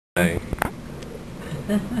Hey.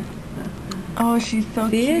 Oh, she's so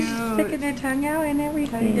See, cute. she's sticking her tongue out and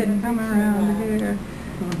everything. How you gonna come around here?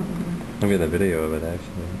 Maybe the video of it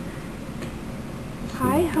actually.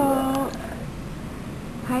 Hi, Hope.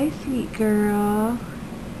 Hi, sweet girl.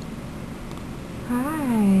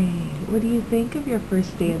 Hi. What do you think of your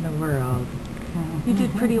first day in the world? You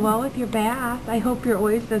did pretty well with your bath. I hope you're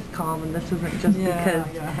always this calm and this isn't just because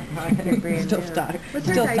you're brand Still new. stuck. Was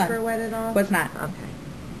her Still diaper stuck. wet at all? Was not. Okay.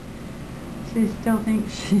 She still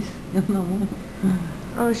thinks she's in the moon.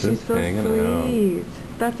 Oh, she's Just so hanging sweet.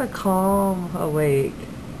 That's a calm awake.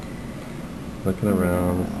 Looking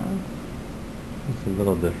around. It's a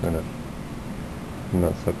little different if I'm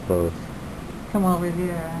not so close. Come over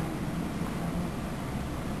here.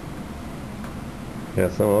 Yeah,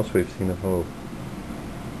 something else we've seen of Hope.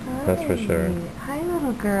 That's for sure. Hi,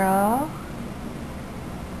 little girl.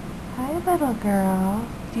 Hi, little girl.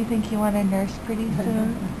 Do you think you want to nurse pretty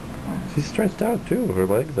soon? She's stretched out too, her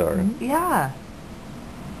legs are. Yeah.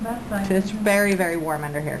 That's like It's very, very warm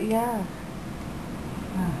under here. Yeah.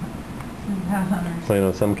 So I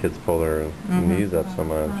know some kids pull their knees up so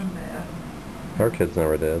much. Our kids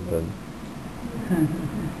never did, but